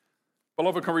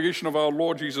Beloved congregation of our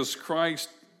Lord Jesus Christ,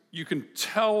 you can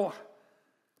tell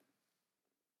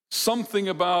something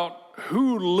about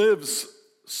who lives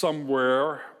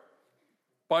somewhere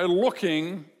by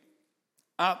looking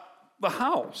at the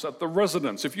house, at the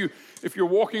residence. If you're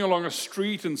walking along a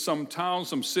street in some town,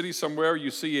 some city somewhere, you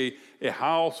see a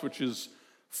house which is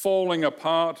falling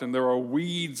apart and there are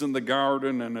weeds in the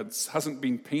garden and it hasn't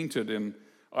been painted in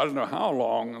I don't know how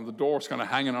long, and the door's kind of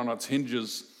hanging on its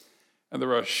hinges, and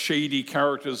there are shady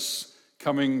characters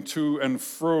coming to and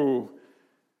fro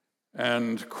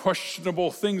and questionable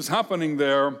things happening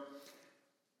there.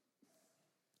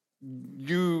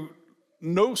 You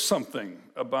know something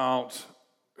about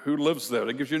who lives there.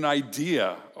 It gives you an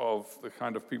idea of the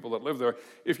kind of people that live there.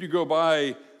 If you go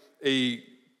by a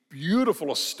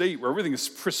beautiful estate where everything is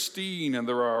pristine and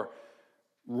there are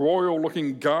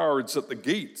royal-looking guards at the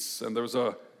gates, and there's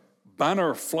a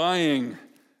banner flying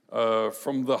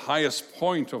from the highest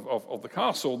point of the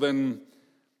castle, then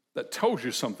that tells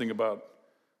you something about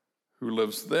who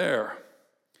lives there.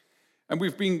 And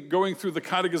we've been going through the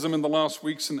Catechism in the last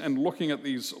weeks and looking at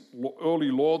these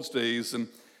early Lord's Days and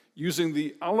using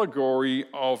the allegory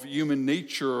of human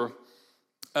nature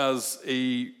as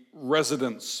a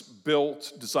residence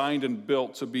designed and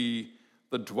built to be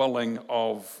the dwelling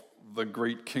of the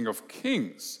great King of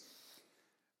Kings.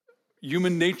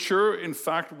 Human nature, in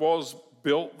fact, was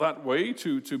built that way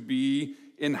to be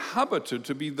inhabited,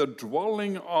 to be the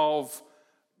dwelling of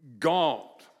God,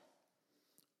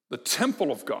 the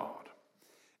temple of God.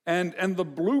 And the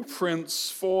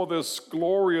blueprints for this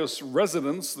glorious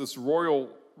residence, this royal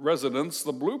residence,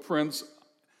 the blueprints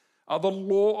are the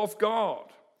law of God.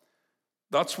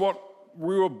 That's what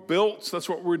we were built, that's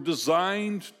what we're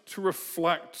designed to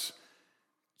reflect,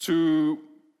 to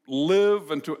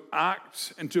live and to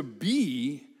act and to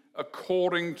be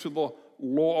according to the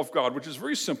law of God, which is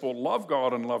very simple. Love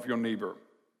God and love your neighbor.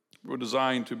 We're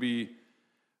designed to be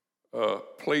a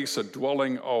place, a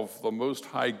dwelling of the Most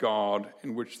High God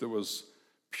in which there was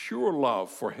pure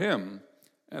love for him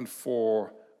and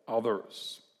for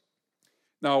others.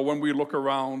 Now, when we look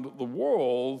around the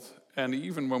world, and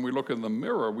even when we look in the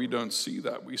mirror, we don't see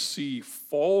that. We see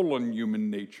fallen human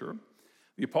nature.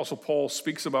 The Apostle Paul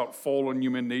speaks about fallen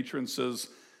human nature and says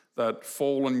that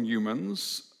fallen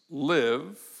humans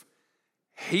live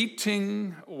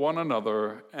hating one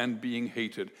another and being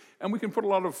hated. And we can put a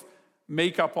lot of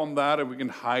makeup on that and we can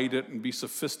hide it and be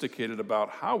sophisticated about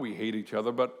how we hate each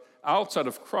other. But outside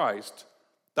of Christ,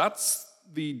 that's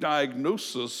the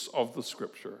diagnosis of the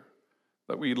Scripture,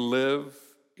 that we live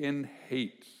in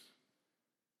hate,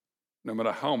 no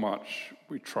matter how much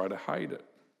we try to hide it.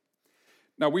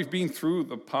 Now, we've been through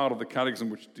the part of the Catechism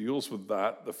which deals with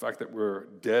that, the fact that we're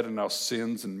dead in our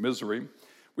sins and misery.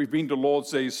 We've been to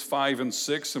Lord's Days 5 and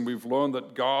 6, and we've learned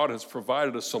that God has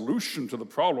provided a solution to the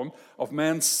problem of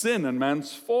man's sin and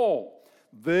man's fall.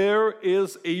 There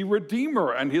is a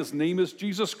Redeemer, and his name is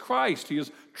Jesus Christ. He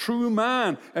is true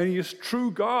man, and he is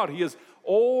true God. He has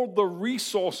all the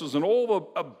resources and all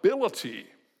the ability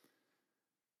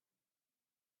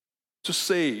to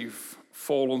save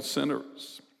fallen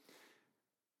sinners.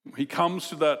 He comes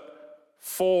to that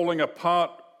falling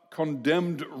apart,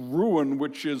 condemned ruin,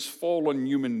 which is fallen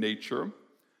human nature,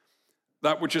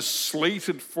 that which is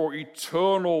slated for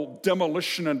eternal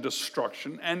demolition and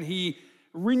destruction, and he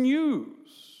renews.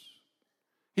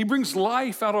 He brings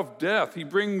life out of death. He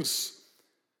brings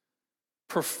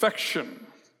perfection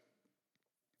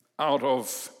out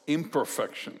of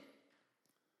imperfection.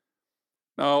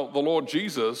 Now, the Lord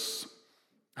Jesus,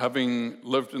 having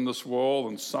lived in this world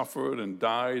and suffered and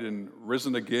died and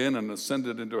risen again and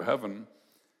ascended into heaven,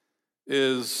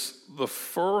 is the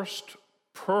first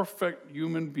perfect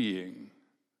human being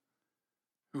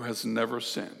who has never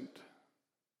sinned.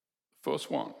 The first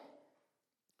one.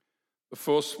 The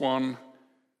first one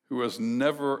who has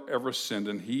never, ever sinned,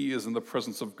 and he is in the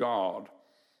presence of God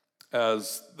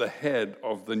as the head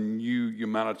of the new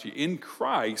humanity. In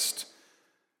Christ,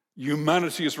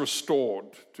 humanity is restored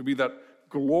to be that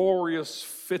glorious,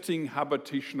 fitting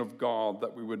habitation of God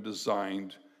that we were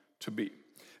designed to be.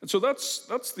 And so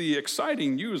that's the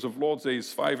exciting news of Lord's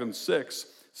Days 5 and 6,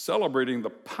 celebrating the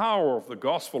power of the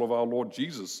gospel of our Lord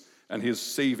Jesus and his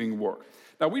saving work.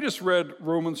 Now, we just read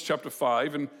Romans chapter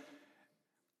 5, and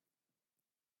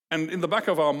in the back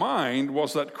of our mind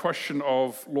was that question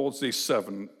of Lord's Day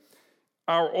 7.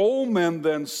 Are all men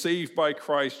then saved by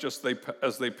Christ just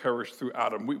as they perished through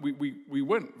Adam? We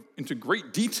went into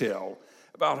great detail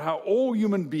about how all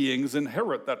human beings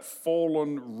inherit that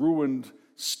fallen, ruined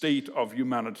state of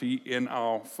humanity in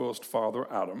our first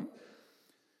father, Adam.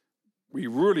 We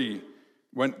really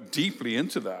went deeply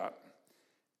into that.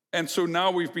 And so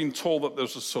now we've been told that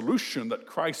there's a solution, that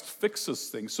Christ fixes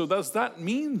things. So does that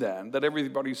mean then that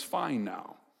everybody's fine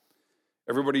now?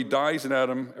 Everybody dies in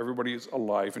Adam, everybody is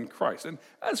alive in Christ. And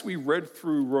as we read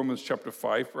through Romans chapter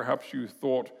 5, perhaps you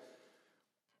thought,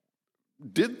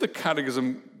 did the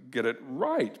Catechism get it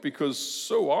right? Because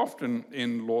so often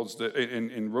in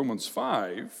Romans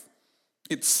 5,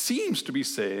 it seems to be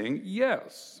saying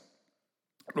yes.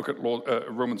 Look at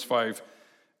Romans 5,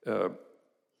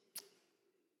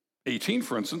 18,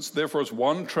 for instance. Therefore, as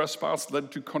one trespass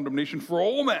led to condemnation for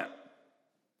all men,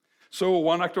 so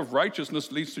one act of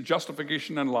righteousness leads to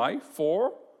justification and life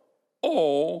for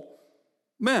all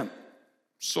men.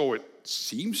 So it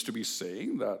seems to be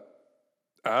saying that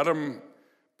Adam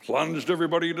plunged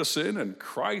everybody into sin and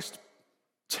Christ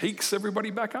takes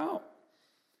everybody back out.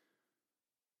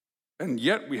 And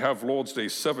yet we have Lord's Day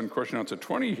 7, question answer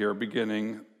 20 here,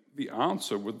 beginning the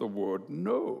answer with the word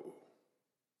no.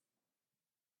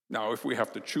 Now, if we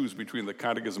have to choose between the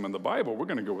Catechism and the Bible, we're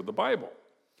going to go with the Bible.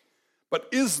 But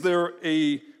is there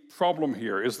a problem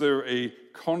here? Is there a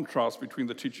contrast between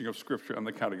the teaching of Scripture and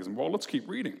the Catechism? Well, let's keep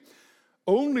reading.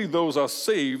 Only those are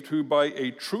saved who by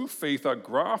a true faith are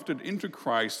grafted into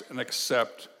Christ and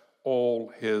accept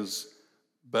all his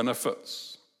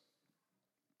benefits.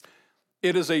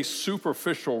 It is a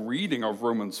superficial reading of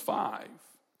Romans 5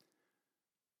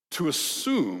 to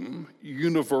assume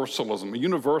universalism.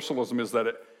 Universalism is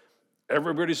that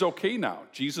everybody's okay now.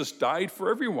 Jesus died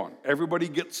for everyone. Everybody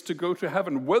gets to go to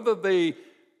heaven, whether they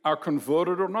are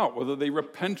converted or not, whether they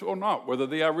repent or not, whether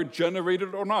they are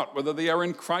regenerated or not, whether they are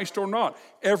in Christ or not.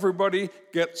 Everybody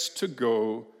gets to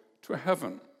go to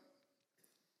heaven.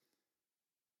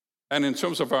 And in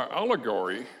terms of our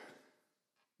allegory,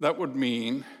 that would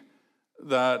mean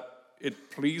that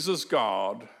it pleases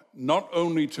God not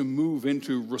only to move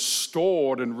into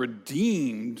restored and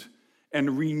redeemed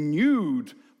and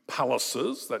renewed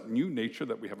palaces, that new nature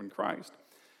that we have in Christ,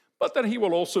 but that he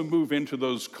will also move into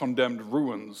those condemned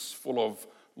ruins full of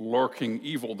lurking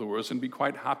evildoers and be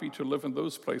quite happy to live in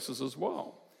those places as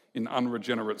well, in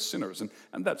unregenerate sinners.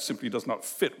 And that simply does not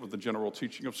fit with the general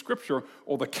teaching of Scripture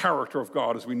or the character of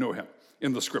God as we know him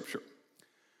in the Scripture.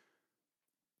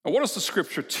 Now, what does the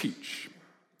Scripture teach?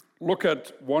 Look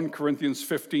at 1 Corinthians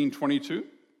 15:22.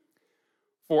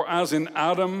 For as in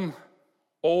Adam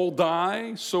all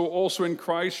die, so also in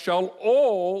Christ shall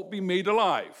all be made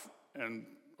alive. And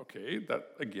okay,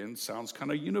 that again sounds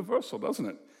kind of universal, doesn't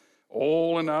it?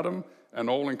 All in Adam and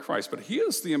all in Christ. But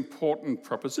here's the important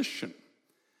preposition.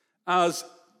 As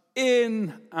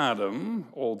in Adam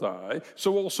all die,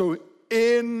 so also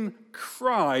in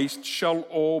Christ shall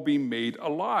all be made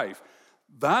alive.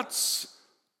 That's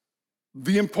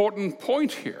the important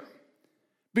point here.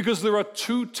 Because there are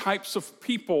two types of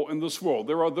people in this world.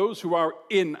 There are those who are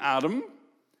in Adam,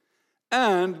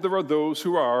 and there are those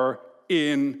who are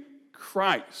in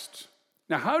Christ.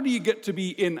 Now, how do you get to be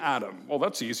in Adam? Well,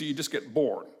 that's easy. You just get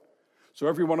born. So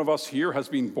every one of us here has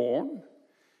been born.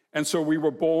 And so we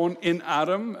were born in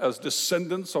Adam as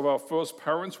descendants of our first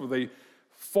parents with a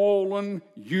fallen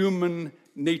human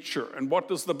nature. And what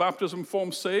does the baptism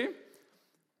form say?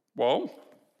 Well,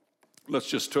 let's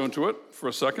just turn to it for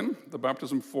a second, the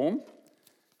baptism form.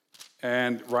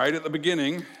 And right at the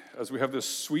beginning, as we have this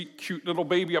sweet, cute little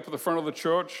baby up at the front of the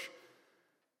church,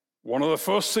 one of the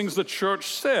first things the church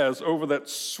says over that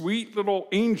sweet little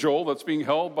angel that's being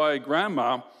held by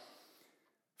grandma,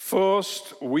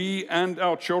 first, we and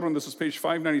our children, this is page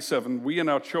 597, we and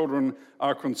our children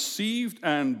are conceived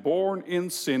and born in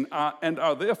sin and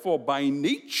are therefore by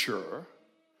nature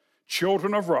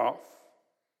children of wrath,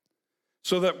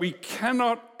 so that we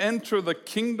cannot enter the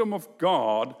kingdom of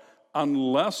God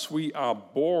unless we are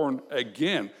born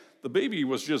again. The baby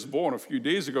was just born a few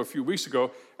weeks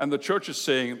ago, and the church is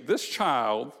saying, this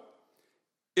child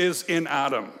is in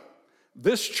Adam.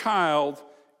 This child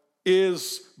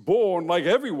is born, like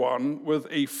everyone, with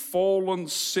a fallen,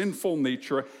 sinful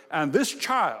nature, and this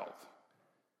child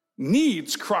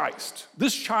needs Christ.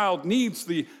 This child needs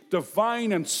the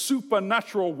divine and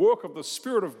supernatural work of the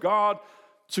Spirit of God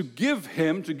to give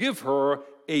her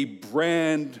a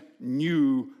brand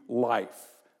new life,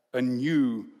 a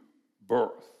new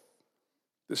birth.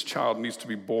 This child needs to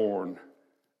be born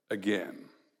again.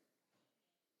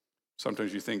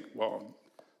 Sometimes you think, well,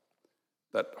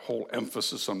 that whole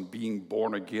emphasis on being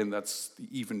born again, that's the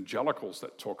evangelicals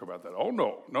that talk about that. Oh,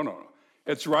 no.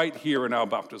 It's right here in our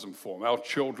baptism form. Our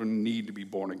children need to be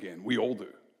born again. We all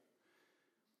do.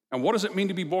 And what does it mean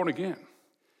to be born again?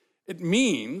 It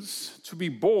means to be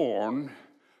born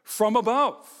from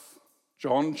above.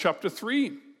 John chapter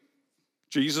 3,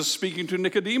 Jesus speaking to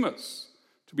Nicodemus,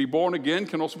 To be born again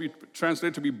can also be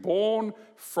translated to be born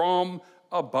from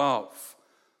above.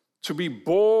 To be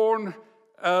born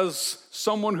as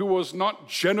someone who was not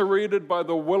generated by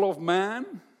the will of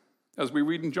man, as we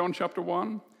read in John chapter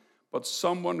 1, but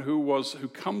someone who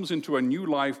comes into a new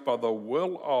life by the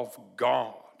will of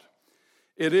God.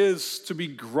 It is to be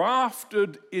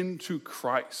grafted into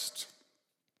Christ.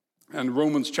 And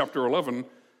Romans chapter 11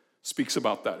 speaks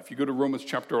about that. If you go to Romans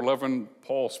chapter 11,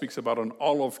 Paul speaks about an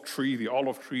olive tree. The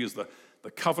olive tree is the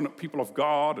covenant people of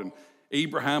God, and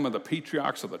Abraham and the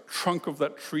patriarchs are the trunk of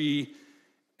that tree.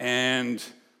 And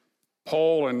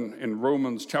Paul in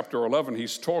Romans chapter 11,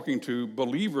 he's talking to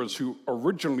believers who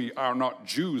originally are not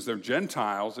Jews, they're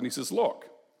Gentiles. And he says, look,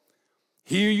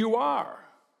 here you are.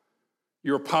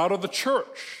 You're part of the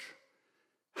church.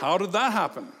 How did that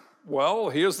happen? Well,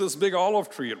 here's this big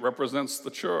olive tree. It represents the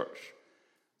church.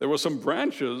 There were some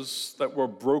branches that were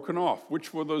broken off.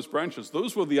 Which were those branches?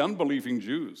 Those were the unbelieving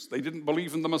Jews. They didn't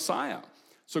believe in the Messiah.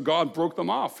 So God broke them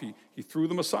off. He threw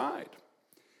them aside.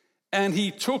 And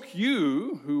he took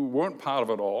you, who weren't part of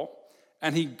it all,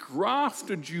 and he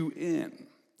grafted you in.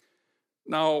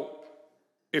 Now,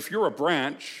 if you're a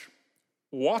branch,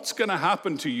 what's going to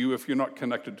happen to you if you're not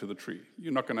connected to the tree?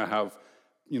 You're not going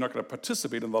to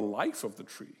participate in the life of the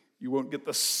tree. You won't get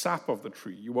the sap of the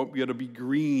tree. You won't be able to be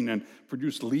green and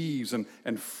produce leaves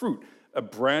and fruit. A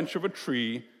branch of a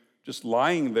tree just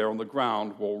lying there on the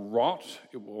ground will rot,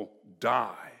 it will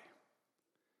die.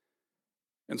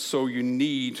 And so you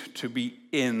need to be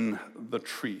in the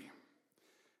tree.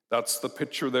 That's the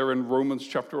picture there in Romans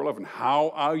chapter 11. How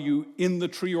are you in the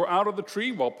tree or out of the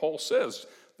tree? Well, Paul says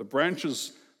the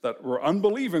branches that were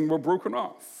unbelieving were broken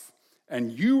off.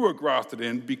 And you were grafted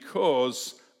in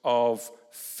because of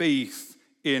faith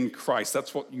in Christ.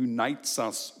 That's what unites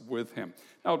us with him.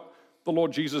 Now, the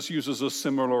Lord Jesus uses a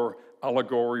similar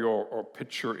allegory or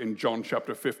picture in John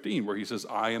chapter 15, where he says,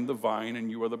 I am the vine and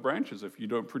you are the branches. If you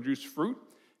don't produce fruit,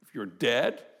 if you're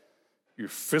dead, you're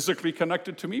physically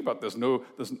connected to me, but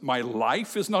my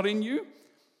life is not in you,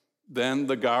 then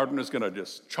the garden is going to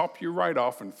just chop you right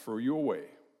off and throw you away.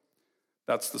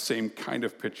 That's the same kind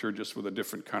of picture, just with a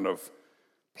different kind of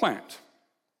plant.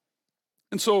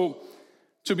 And so,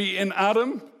 to be in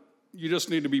Adam, you just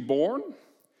need to be born.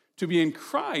 To be in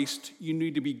Christ, you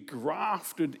need to be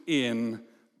grafted in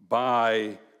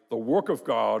by the work of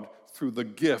God through the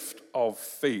gift of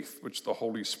faith, which the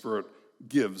Holy Spirit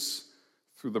gives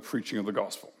through the preaching of the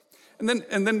gospel. And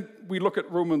then we look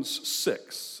at Romans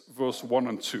 6, verse 1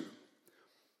 and 2.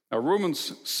 Now,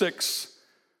 Romans 6,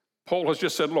 Paul has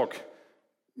just said, look,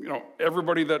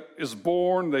 everybody that is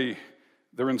born,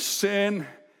 they're in sin,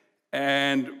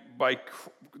 and by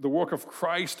the work of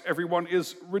Christ, everyone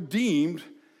is redeemed.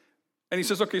 And he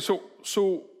says, okay,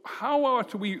 so how are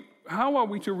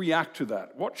we to react to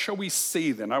that? What shall we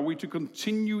say then? Are we to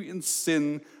continue in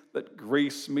sin that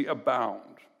grace may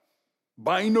abound?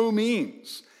 By no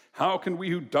means. How can we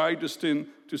who died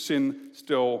to sin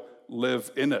still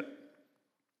live in it?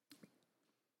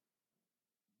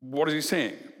 What is he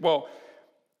saying? Well,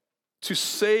 to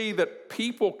say that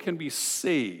people can be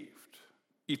saved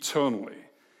eternally,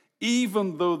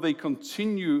 even though they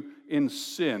continue in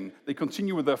sin, they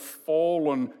continue with their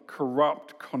fallen,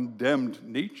 corrupt, condemned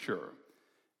nature,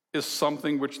 is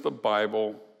something which the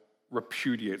Bible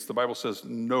repudiates. The Bible says,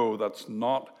 no, that's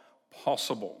not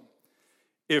possible.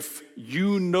 If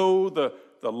you know the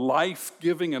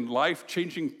life-giving and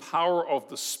life-changing power of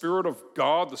the Spirit of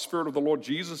God, the Spirit of the Lord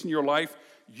Jesus in your life,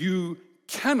 you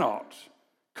cannot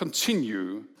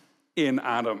continue in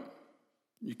Adam.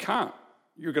 You can't.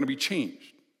 You're going to be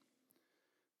changed.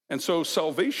 And so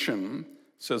salvation,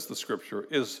 says the Scripture,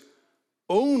 is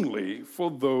only for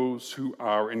those who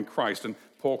are in Christ. And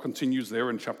Paul continues there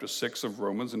in chapter 6 of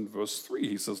Romans in verse 3.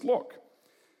 He says, look,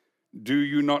 do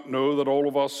you not know that all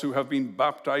of us who have been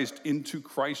baptized into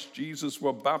Christ Jesus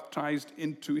were baptized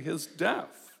into his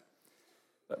death?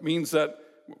 That means that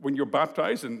when you're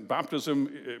baptized, and baptism,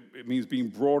 it means being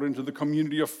brought into the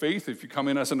community of faith. If you come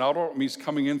in as an adult, it means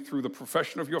coming in through the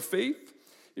profession of your faith.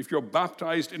 If you're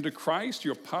baptized into Christ,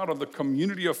 you're part of the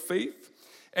community of faith,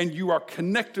 and you are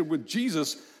connected with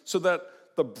Jesus so that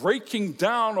the breaking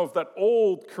down of that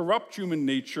old corrupt human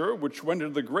nature, which went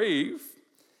into the grave,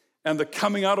 and the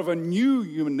coming out of a new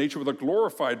human nature with a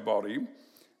glorified body,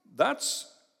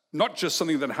 that's not just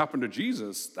something that happened to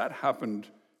Jesus, that happened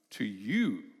to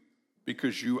you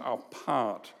because you are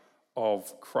part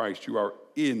of Christ. You are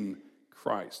in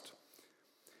Christ.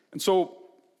 And so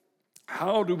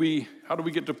how do we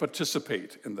get to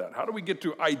participate in that? How do we get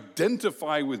to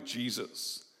identify with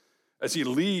Jesus as he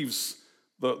leaves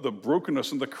the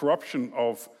brokenness and the corruption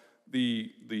of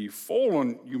the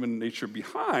fallen human nature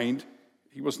behind,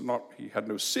 he had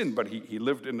no sin, but he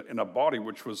lived in a body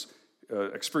which was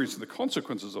experiencing the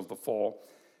consequences of the fall.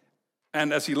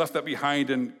 And as he left that behind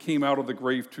and came out of the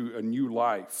grave to a new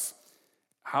life,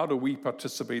 how do we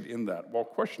participate in that? Well,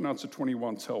 question answer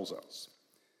 21 tells us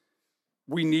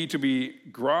we need to be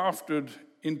grafted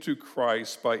into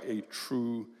Christ by a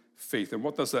true faith. And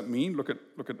what does that mean? Look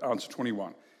at answer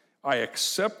 21. I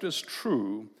accept as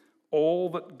true all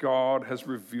that God has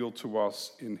revealed to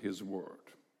us in his word.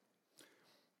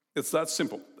 It's that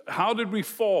simple. How did we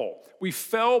fall? We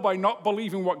fell by not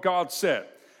believing what God said.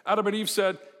 Adam and Eve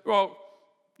said, well,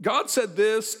 God said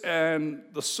this and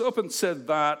the serpent said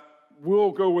that.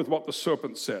 We'll go with what the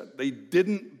serpent said. They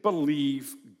didn't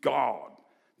believe God.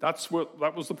 That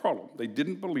was the problem. They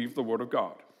didn't believe the word of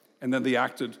God. And then they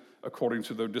acted according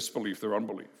to their disbelief, their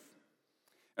unbelief.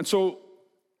 And so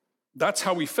that's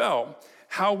how we fell.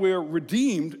 How we're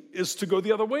redeemed is to go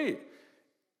the other way.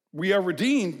 We are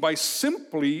redeemed by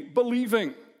simply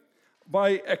believing,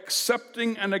 by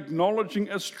accepting and acknowledging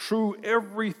as true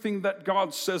everything that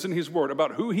God says in his word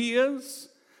about who he is,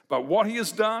 about what he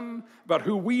has done, about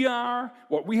who we are,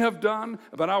 what we have done,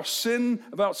 about our sin,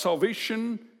 about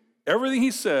salvation. Everything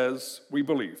he says, we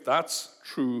believe. That's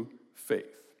true faith.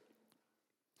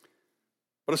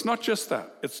 But it's not just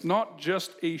that. It's not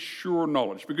just a sure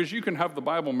knowledge, because you can have the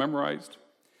Bible memorized.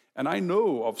 And I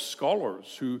know of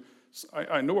scholars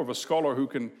I know of a scholar who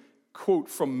can quote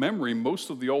from memory most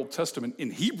of the Old Testament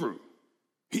in Hebrew.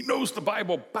 He knows the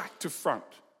Bible back to front,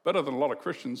 better than a lot of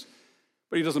Christians,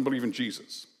 but he doesn't believe in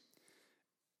Jesus.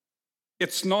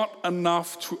 It's not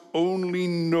enough to only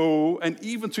know and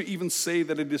to even say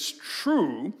that it is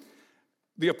true.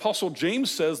 The Apostle James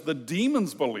says the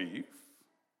demons believe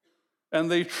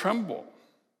and they tremble.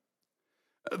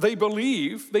 They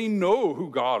believe, they know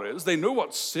who God is, they know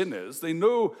what sin is, they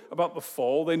know about the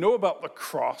fall, they know about the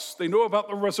cross, they know about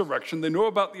the resurrection, they know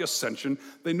about the ascension,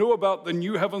 they know about the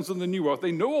new heavens and the new earth.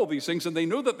 They know all these things and they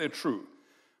know that they're true,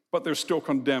 but they're still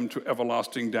condemned to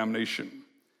everlasting damnation.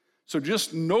 So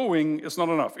just knowing is not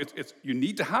enough. You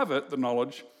need to have it, the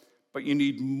knowledge, but you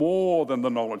need more than the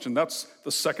knowledge. And that's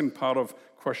the second part of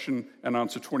question and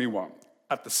answer 21.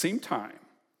 At the same time,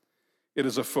 it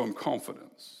is a firm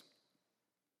confidence.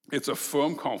 It's a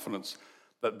firm confidence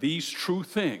that these true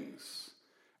things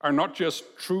are not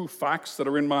just true facts that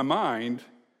are in my mind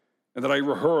and that I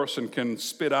rehearse and can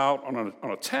spit out on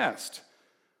a test,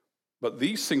 but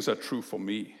these things are true for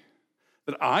me,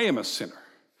 that I am a sinner,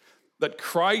 that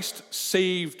Christ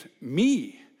saved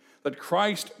me, that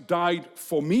Christ died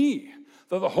for me,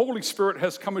 that the Holy Spirit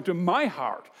has come into my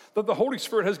heart, that the Holy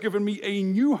Spirit has given me a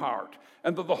new heart,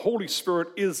 and that the Holy Spirit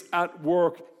is at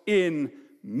work in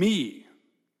me.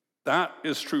 That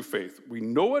is true faith. We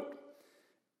know it,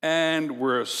 and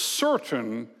we're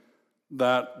certain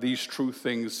that these true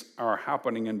things are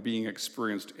happening and being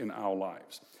experienced in our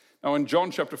lives. Now, in John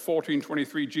chapter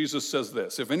 14:23, Jesus says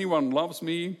this, if anyone loves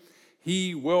me,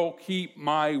 he will keep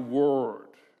my word.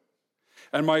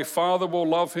 And my Father will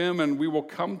love him, and we will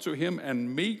come to him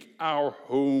and make our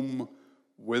home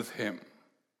with him.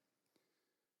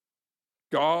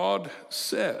 God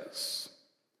says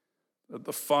that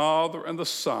the Father and the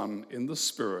Son in the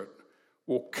Spirit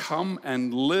will come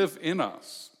and live in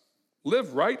us,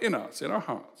 live right in us, in our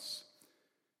hearts.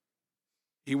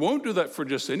 He won't do that for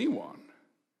just anyone.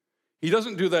 He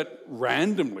doesn't do that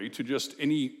randomly to just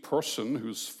any person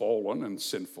who's fallen and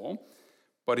sinful,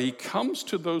 but he comes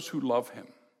to those who love him.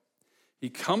 He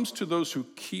comes to those who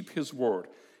keep his word.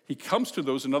 He comes to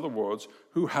those, in other words,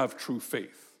 who have true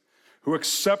faith, who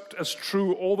accept as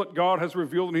true all that God has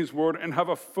revealed in his word and have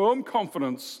a firm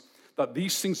confidence that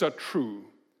these things are true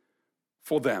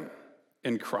for them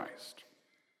in Christ.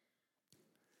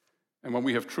 And when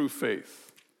we have true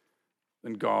faith,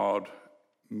 then God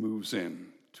moves in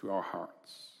to our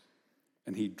hearts,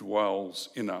 and he dwells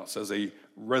in us as a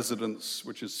residence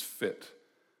which is fit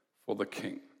for the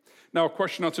King. Now,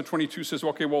 question answer 22 says,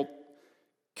 okay, well,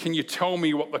 can you tell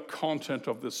me what the content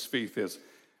of this faith is?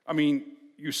 I mean,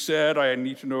 you said I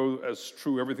need to know as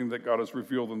true everything that God has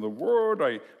revealed in the Word.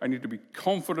 I need to be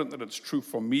confident that it's true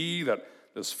for me, that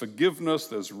there's forgiveness,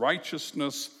 there's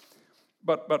righteousness.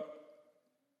 But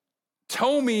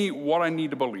tell me what I need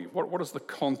to believe. What is the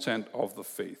content of the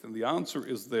faith? And the answer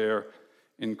is there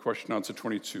in question answer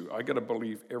 22. I got to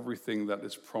believe everything that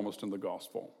is promised in the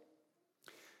gospel.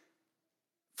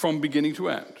 From beginning to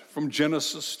end, from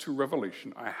Genesis to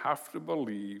Revelation, I have to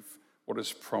believe what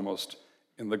is promised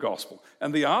in the gospel.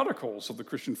 And the articles of the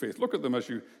Christian faith, look at them as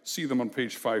you see them on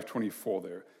page 524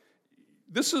 there.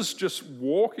 This is just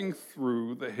walking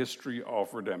through the history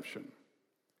of redemption.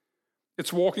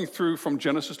 It's walking through from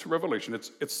Genesis to Revelation.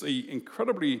 It's the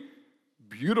incredibly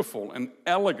beautiful and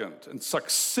elegant and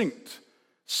succinct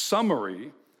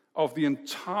summary of the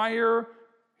entire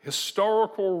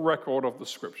historical record of the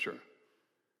Scripture.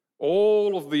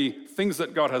 All of the things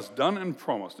that God has done and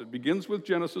promised. It begins with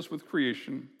Genesis, with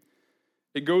creation.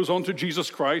 It goes on to Jesus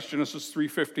Christ, Genesis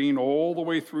 3:15, all the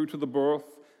way through to the birth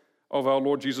of our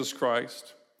Lord Jesus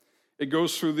Christ. It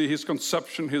goes through his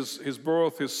conception, his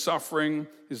birth, his suffering,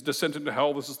 his descent into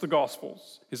hell. This is the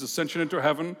Gospels. His ascension into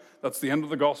heaven, that's the end of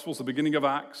the Gospels, the beginning of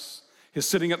Acts. His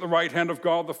sitting at the right hand of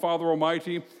God, the Father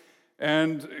Almighty,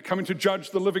 and coming to judge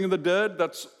the living and the dead.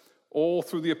 That's all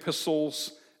through the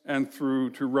epistles and through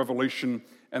to Revelation.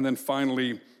 And then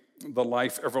finally, the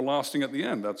life everlasting at the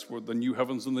end. That's where the new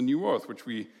heavens and the new earth, which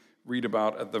we read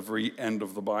about at the very end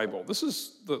of the Bible. This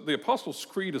is the Apostles'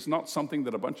 Creed is not something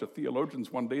that a bunch of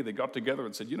theologians one day they got together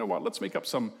and said, you know what, let's make up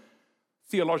some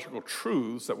theological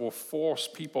truths that will force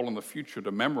people in the future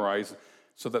to memorize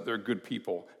so that they're good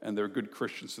people and they're good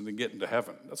Christians and they get into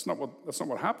heaven. That's not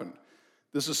what happened.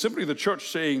 This is simply the church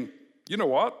saying, you know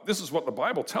what, this is what the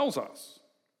Bible tells us.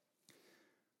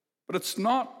 But it's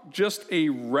not just a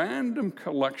random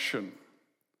collection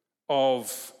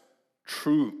of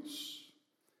truths.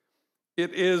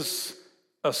 It is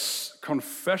a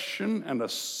confession and a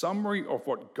summary of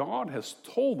what God has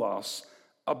told us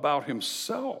about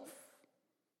himself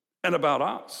and about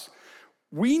us.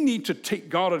 We need to take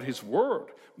God at his word.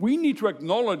 We need to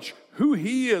acknowledge who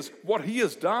he is, what he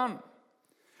has done.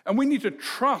 And we need to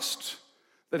trust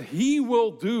that he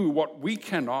will do what we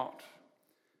cannot,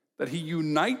 that he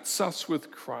unites us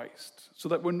with Christ so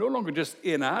that we're no longer just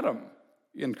in Adam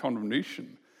in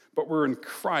condemnation, but we're in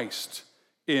Christ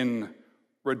in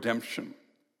redemption.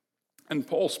 And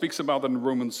Paul speaks about that in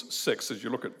Romans 6, as you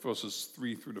look at verses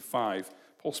 3 through to 5.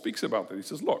 Paul speaks about that. He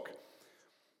says, look,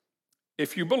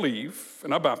 if you believe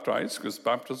and are baptized, because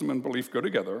baptism and belief go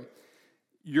together,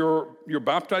 you're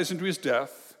baptized into his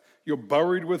death, you're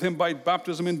buried with him by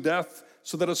baptism in death,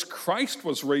 so that as Christ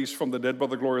was raised from the dead by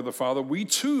the glory of the Father, we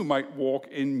too might walk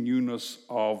in newness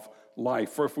of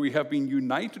life. For if we have been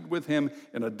united with him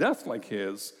in a death like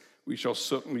his, we shall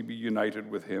certainly be united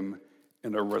with him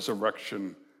in a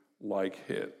resurrection like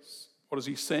his. What is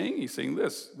he saying? He's saying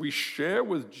this: we share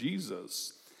with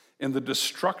Jesus in the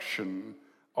destruction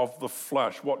of the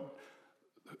flesh.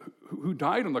 Who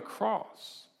died on the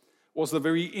cross was the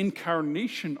very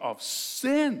incarnation of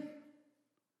sin.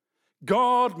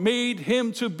 God made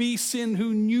him to be sin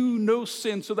who knew no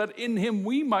sin, so that in him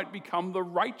we might become the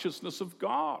righteousness of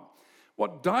God.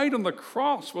 What died on the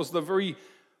cross was the very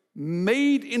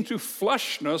made into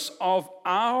fleshness of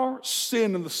our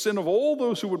sin and the sin of all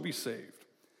those who would be saved.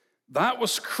 That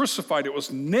was crucified. It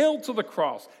was nailed to the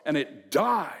cross, and it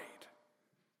died.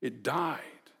 It died.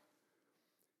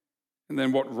 And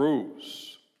then what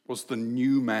rose was the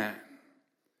new man,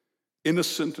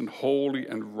 innocent and holy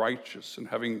and righteous, and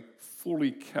having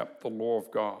fully kept the law of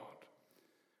God,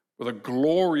 with a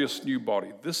glorious new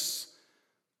body. This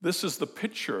is the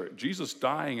picture. Jesus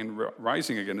dying and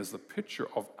rising again is the picture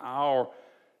of our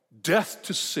death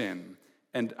to sin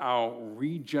and our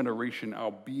regeneration,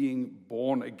 our being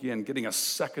born again, getting a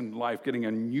second life, getting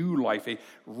a new life, a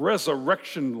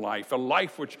resurrection life, a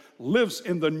life which lives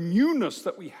in the newness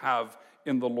that we have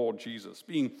in the Lord Jesus,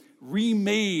 being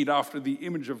remade after the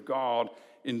image of God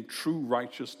in true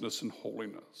righteousness and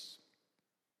holiness.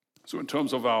 So in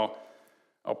terms of our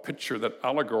picture, that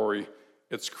allegory,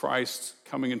 it's Christ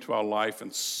coming into our life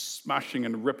and smashing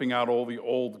and ripping out all the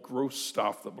old gross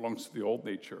stuff that belongs to the old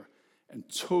nature and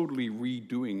totally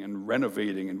redoing and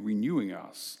renovating and renewing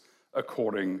us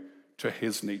according to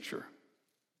his nature,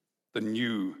 the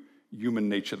new human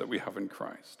nature that we have in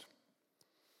Christ.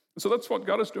 And so that's what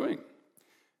God is doing.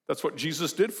 That's what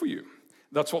Jesus did for you.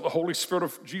 That's what the Holy Spirit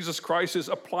of Jesus Christ is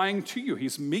applying to you.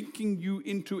 He's making you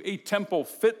into a temple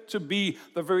fit to be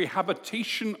the very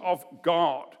habitation of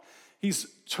God. He's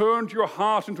turned your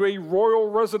heart into a royal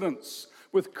residence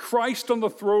with Christ on the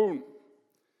throne.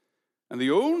 And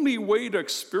the only way to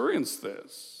experience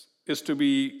this is to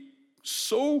be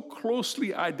so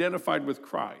closely identified with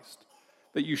Christ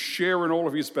that you share in all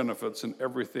of his benefits and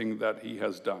everything that he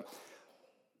has done.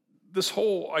 This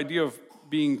whole idea of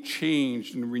being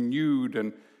changed and renewed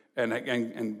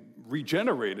and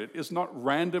regenerated is not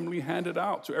randomly handed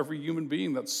out to every human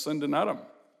being that's sinned in Adam.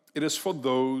 It is for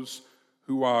those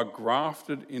who are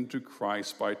grafted into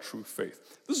Christ by true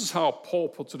faith. This is how Paul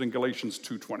puts it in Galatians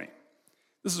 2:20.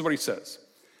 This is what he says: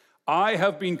 I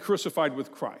have been crucified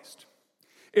with Christ.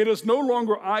 It is no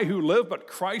longer I who live, but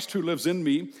Christ who lives in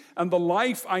me. And the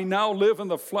life I now live in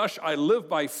the flesh, I live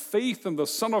by faith in the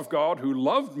Son of God who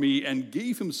loved me and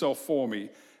gave himself for me.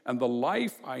 And the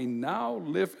life I now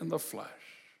live in the flesh,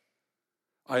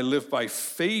 I live by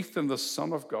faith in the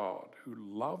Son of God who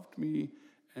loved me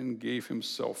and gave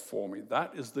himself for me.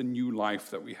 That is the new life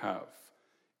that we have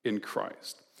in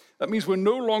Christ. That means we're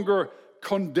no longer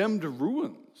condemned to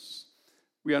ruins.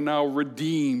 We are now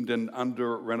redeemed and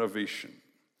under renovation.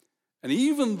 And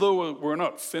even though we're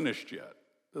not finished yet,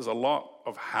 there's a lot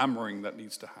of hammering that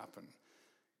needs to happen.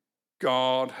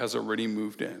 God has already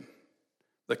moved in.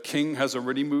 The King has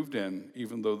already moved in,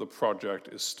 even though the project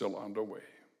is still underway.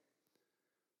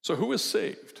 So who is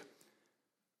saved?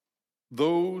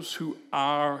 Those who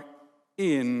are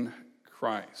in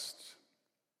Christ.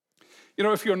 You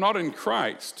know, if you're not in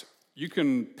Christ, you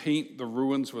can paint the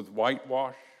ruins with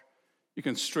whitewash. You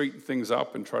can straighten things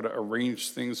up and try to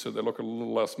arrange things so they look a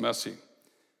little less messy.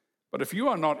 But if you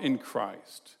are not in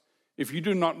Christ, if you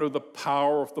do not know the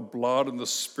power of the blood and the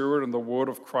Spirit and the word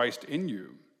of Christ in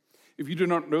you, if you do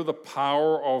not know the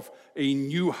power of a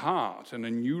new heart and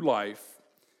a new life,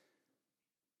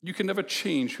 you can never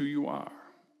change who you are.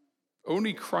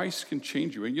 Only Christ can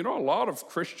change you. And you know, a lot of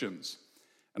Christians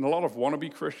and a lot of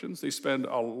wannabe Christians, they spend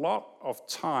a lot of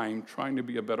time trying to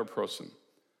be a better person.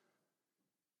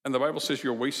 And the Bible says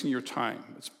you're wasting your time.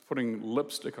 It's putting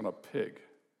lipstick on a pig.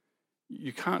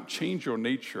 You can't change your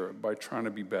nature by trying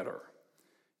to be better.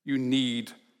 You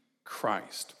need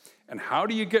Christ. And how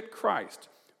do you get Christ?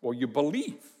 Well, you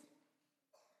believe.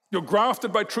 You're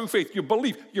grafted by true faith. You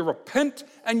believe. You repent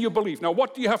and you believe. Now,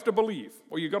 what do you have to believe?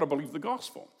 Well, you've got to believe the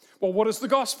gospel. Well, what is the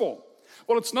gospel?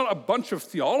 Well, it's not a bunch of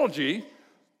theology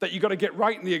that you've got to get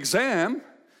right in the exam.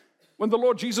 When the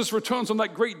Lord Jesus returns on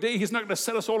that great day, he's not going to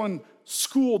set us all in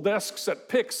school desks at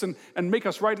picks and make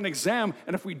us write an exam.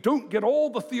 And if we don't get all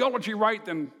the theology right,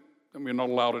 then we're not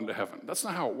allowed into heaven. That's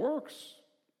not how it works.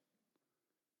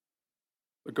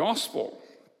 The gospel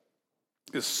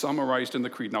is summarized in the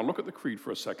creed. Now look at the creed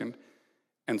for a second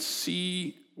and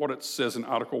see what it says in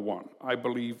Article 1. I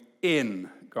believe in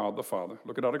God the Father.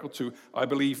 Look at Article 2. I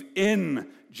believe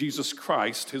in Jesus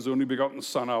Christ, his only begotten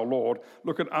Son, our Lord.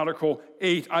 Look at Article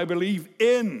 8. I believe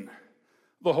in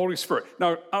the Holy Spirit.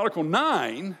 Now, Article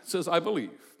 9 says, I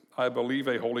believe. I believe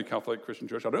a holy Catholic Christian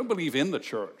church. I don't believe in the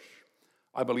church.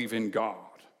 I believe in God.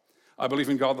 I believe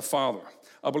in God the Father.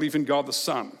 I believe in God the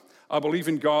Son. I believe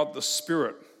in God the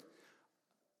Spirit.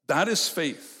 That is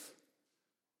faith.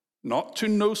 Not to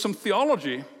know some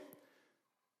theology,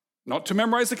 not to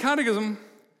memorize the catechism,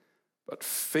 but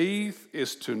faith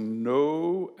is to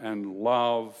know and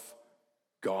love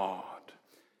God.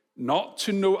 Not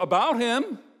to know about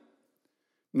him,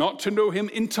 not to know him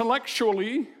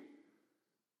intellectually,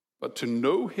 but to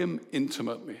know him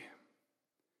intimately.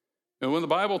 And when the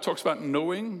Bible talks about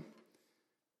knowing,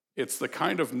 it's the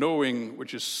kind of knowing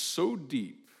which is so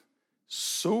deep,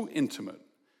 so intimate,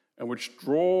 and which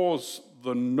draws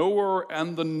the knower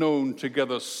and the known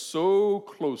together so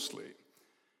closely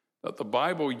that the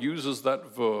Bible uses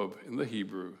that verb in the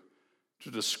Hebrew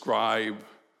to describe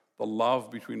the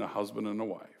love between a husband and a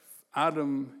wife.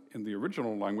 Adam, in the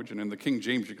original language, and in the King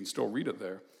James, you can still read it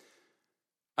there,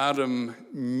 Adam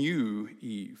knew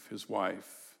Eve, his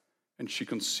wife, and she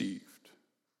conceived.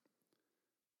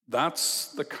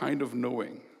 That's the kind of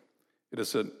knowing. It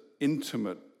is an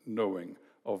intimate knowing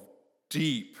of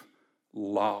deep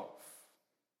love.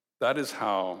 That is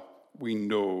how we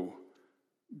know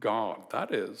God.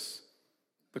 That is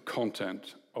the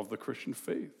content of the Christian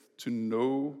faith, to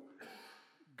know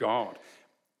God.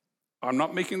 I'm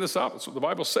not making this up. That's what the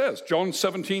Bible says. John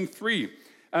 17:3.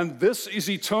 And this is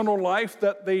eternal life,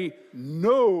 that they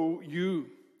know you,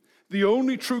 the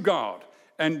only true God,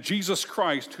 and Jesus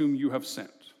Christ, whom you have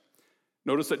sent.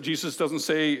 Notice that Jesus doesn't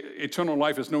say eternal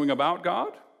life is knowing about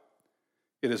God.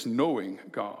 It is knowing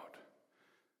God.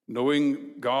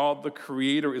 Knowing God the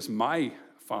Creator is my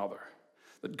Father.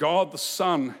 That God the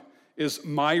Son is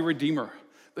my Redeemer.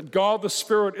 That God the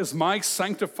Spirit is my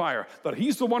sanctifier. That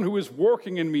he's the one who is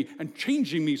working in me and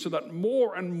changing me so that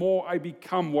more and more I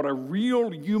become what a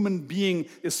real human being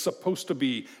is supposed to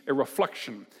be, a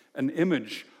reflection, an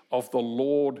image of the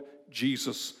Lord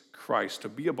Jesus Christ. To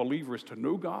be a believer is to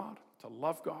know God, to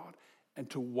love God, and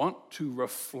to want to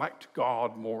reflect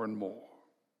God more and more.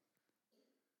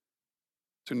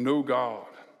 To know God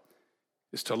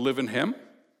is to live in him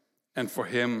and for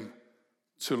him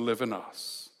to live in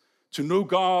us. To know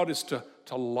God is to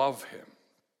love him.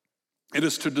 It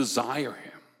is to desire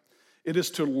him. It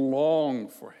is to long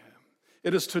for him.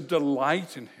 It is to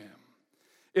delight in him.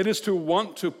 It is to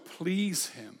want to please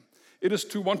him. It is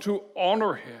to want to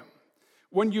honor him.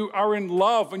 When you are in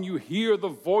love and you hear the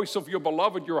voice of your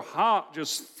beloved, your heart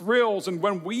just thrills. And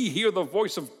when we hear the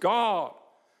voice of God,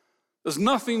 there's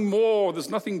nothing more, there's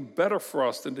nothing better for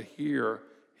us than to hear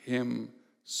him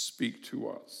speak to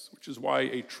us, which is why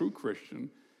a true Christian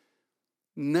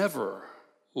never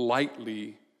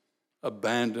lightly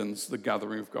abandons the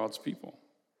gathering of God's people.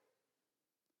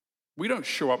 We don't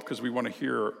show up because we want to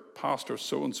hear Pastor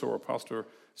so-and-so or Pastor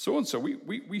so-and-so.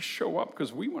 We show up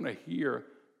because we want to hear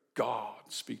God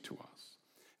speak to us.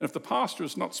 And if the pastor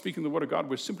is not speaking the word of God,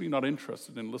 we're simply not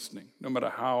interested in listening, no matter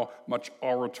how much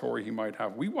oratory he might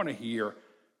have. We want to hear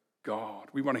God.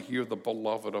 We want to hear the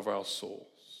beloved of our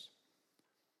souls.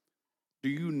 Do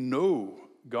you know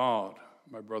God,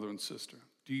 my brother and sister?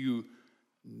 Do you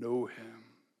know him?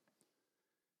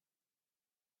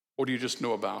 Or do you just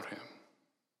know about him?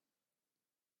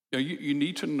 You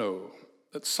need to know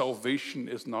that salvation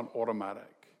is not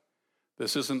automatic.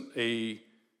 This isn't a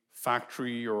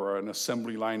factory or an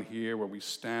assembly line here where we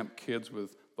stamp kids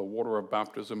with the water of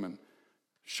baptism and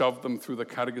shove them through the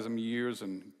catechism years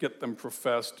and get them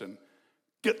professed and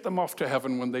get them off to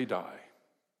heaven when they die.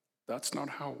 That's not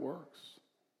how it works.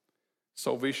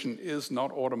 Salvation is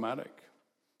not automatic.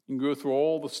 You can go through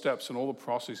all the steps and all the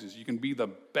processes. You can be the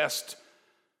best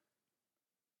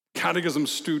catechism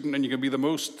student and you can be the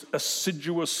most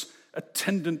assiduous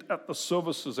attendant at the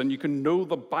services, and you can know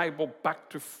the Bible back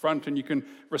to front, and you can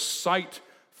recite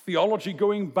theology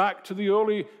going back to the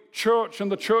early church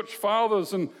and the church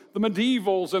fathers and the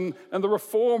medievals and the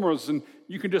reformers, and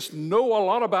you can just know a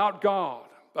lot about God.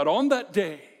 But on that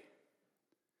day,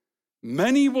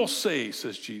 many will say,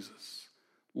 says Jesus,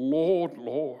 Lord,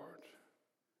 Lord.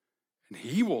 And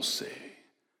he will say,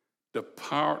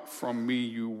 depart from me,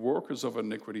 you workers of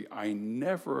iniquity. I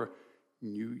never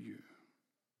knew you.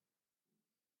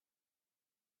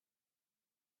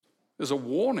 There's a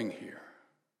warning here.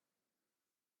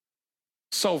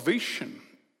 Salvation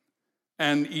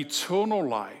and eternal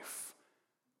life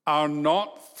are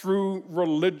not through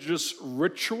religious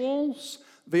rituals.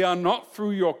 They are not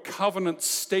through your covenant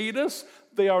status.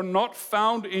 They are not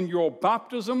found in your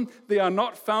baptism. They are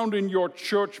not found in your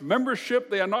church membership.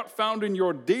 They are not found in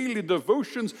your daily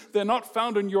devotions. They're not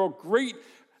found in your great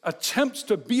attempts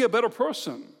to be a better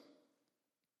person.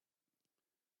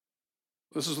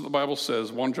 This is what the Bible says,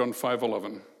 1 John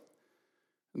 5:11.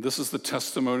 And this is the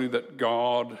testimony that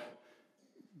God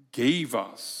gave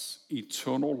us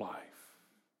eternal life.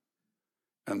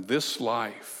 And this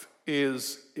life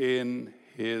is in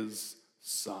his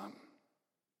Son.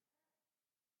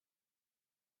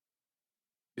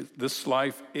 This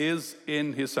life is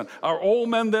in his Son. Are all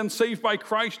men then saved by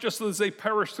Christ just as they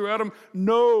perish through Adam?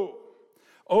 No.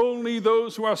 Only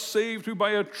those who are saved, who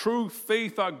by a true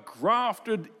faith are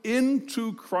grafted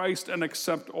into Christ and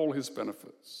accept all his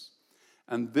benefits.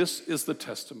 And this is the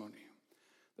testimony,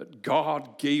 that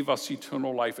God gave us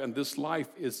eternal life, and this life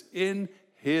is in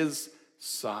his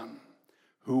Son.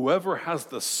 Whoever has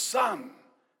the Son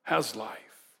has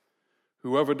life.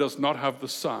 Whoever does not have the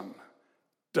Son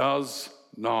does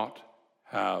not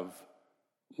have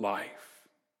life.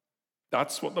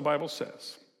 That's what the Bible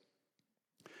says.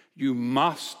 You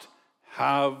must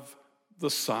have the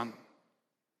Son.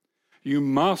 You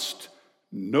must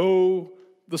know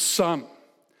the Son.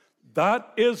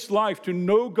 That is life, to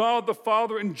know God the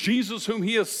Father and Jesus whom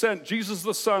he has sent, Jesus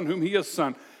the Son whom he has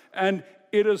sent. And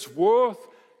it is worth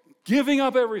giving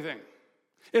up everything.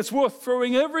 It's worth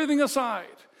throwing everything aside.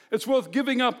 It's worth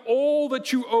giving up all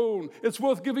that you own. It's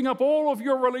worth giving up all of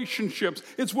your relationships.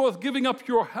 It's worth giving up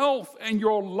your health and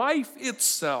your life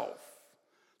itself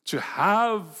to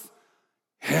have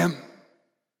him.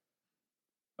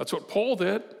 That's what Paul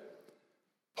did.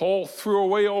 Paul threw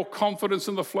away all confidence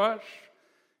in the flesh.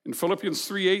 In Philippians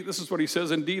 3:8, this is what he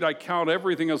says, indeed, I count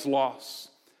everything as loss.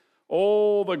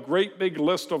 All the great big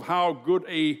list of how good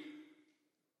a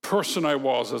person I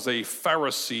was as a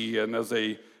Pharisee and as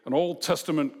an Old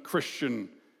Testament Christian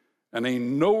and a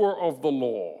knower of the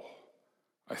law.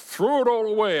 I threw it all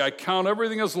away. I count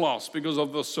everything as loss because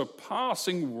of the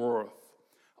surpassing worth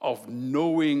of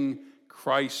knowing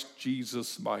Christ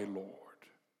Jesus my Lord.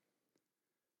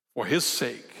 For his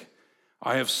sake,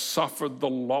 I have suffered the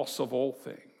loss of all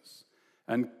things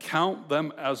and count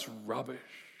them as rubbish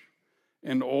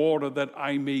in order that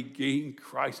I may gain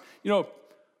Christ. You know,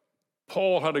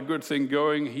 Paul had a good thing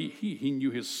going. He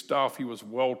knew his stuff. He was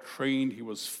well-trained. He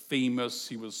was famous.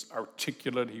 He was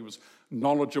articulate. He was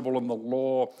knowledgeable in the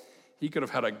law. He could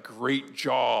have had a great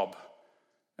job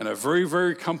and a very,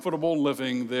 very comfortable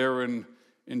living there in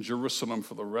Jerusalem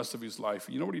for the rest of his life.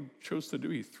 You know what he chose to do?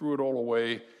 He threw it all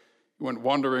away. He He went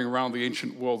wandering around the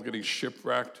ancient world, getting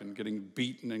shipwrecked and getting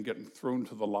beaten and getting thrown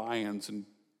to the lions and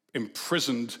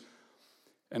imprisoned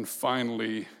and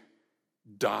finally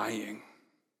dying.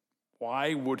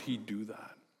 Why would he do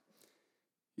that?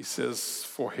 He says,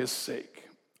 for his sake,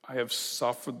 I have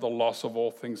suffered the loss of all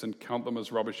things and count them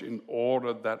as rubbish in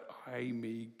order that I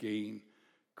may gain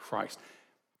Christ.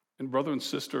 And brother and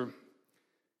sister,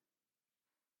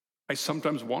 I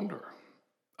sometimes wonder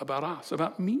about us,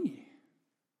 about me.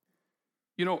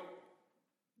 You know,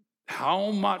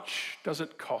 how much does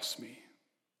it cost me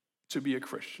to be a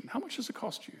Christian? How much does it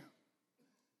cost you?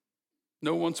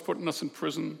 No one's putting us in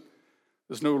prison.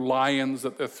 There's no lions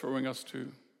that they're throwing us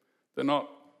to. They're not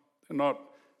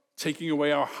taking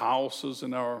away our houses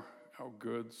and our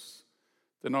goods.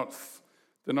 They're not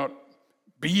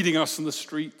beating us in the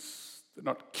streets. They're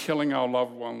not killing our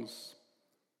loved ones.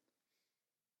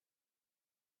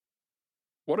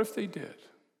 What if they did?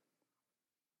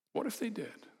 What if they did?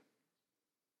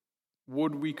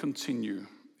 Would we continue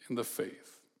in the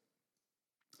faith?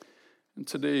 And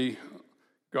today,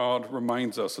 God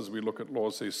reminds us as we look at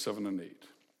Lord's Day 7 and 8.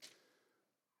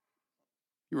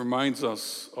 He reminds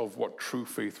us of what true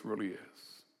faith really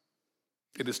is.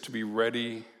 It is to be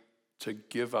ready to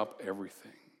give up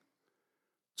everything,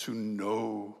 to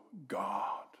know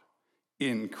God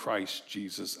in Christ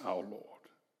Jesus our Lord.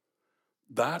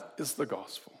 That is the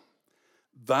gospel.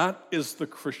 That is the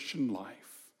Christian life.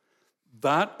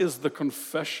 That is the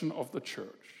confession of the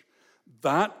church.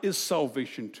 That is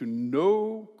salvation, to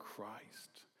know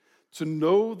Christ, to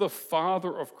know the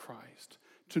Father of Christ,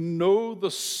 to know the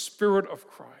Spirit of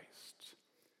Christ,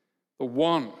 the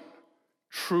one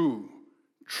true,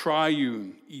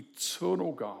 triune,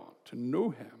 eternal God, to know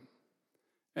him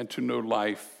and to know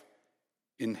life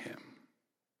in him.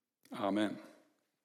 Amen.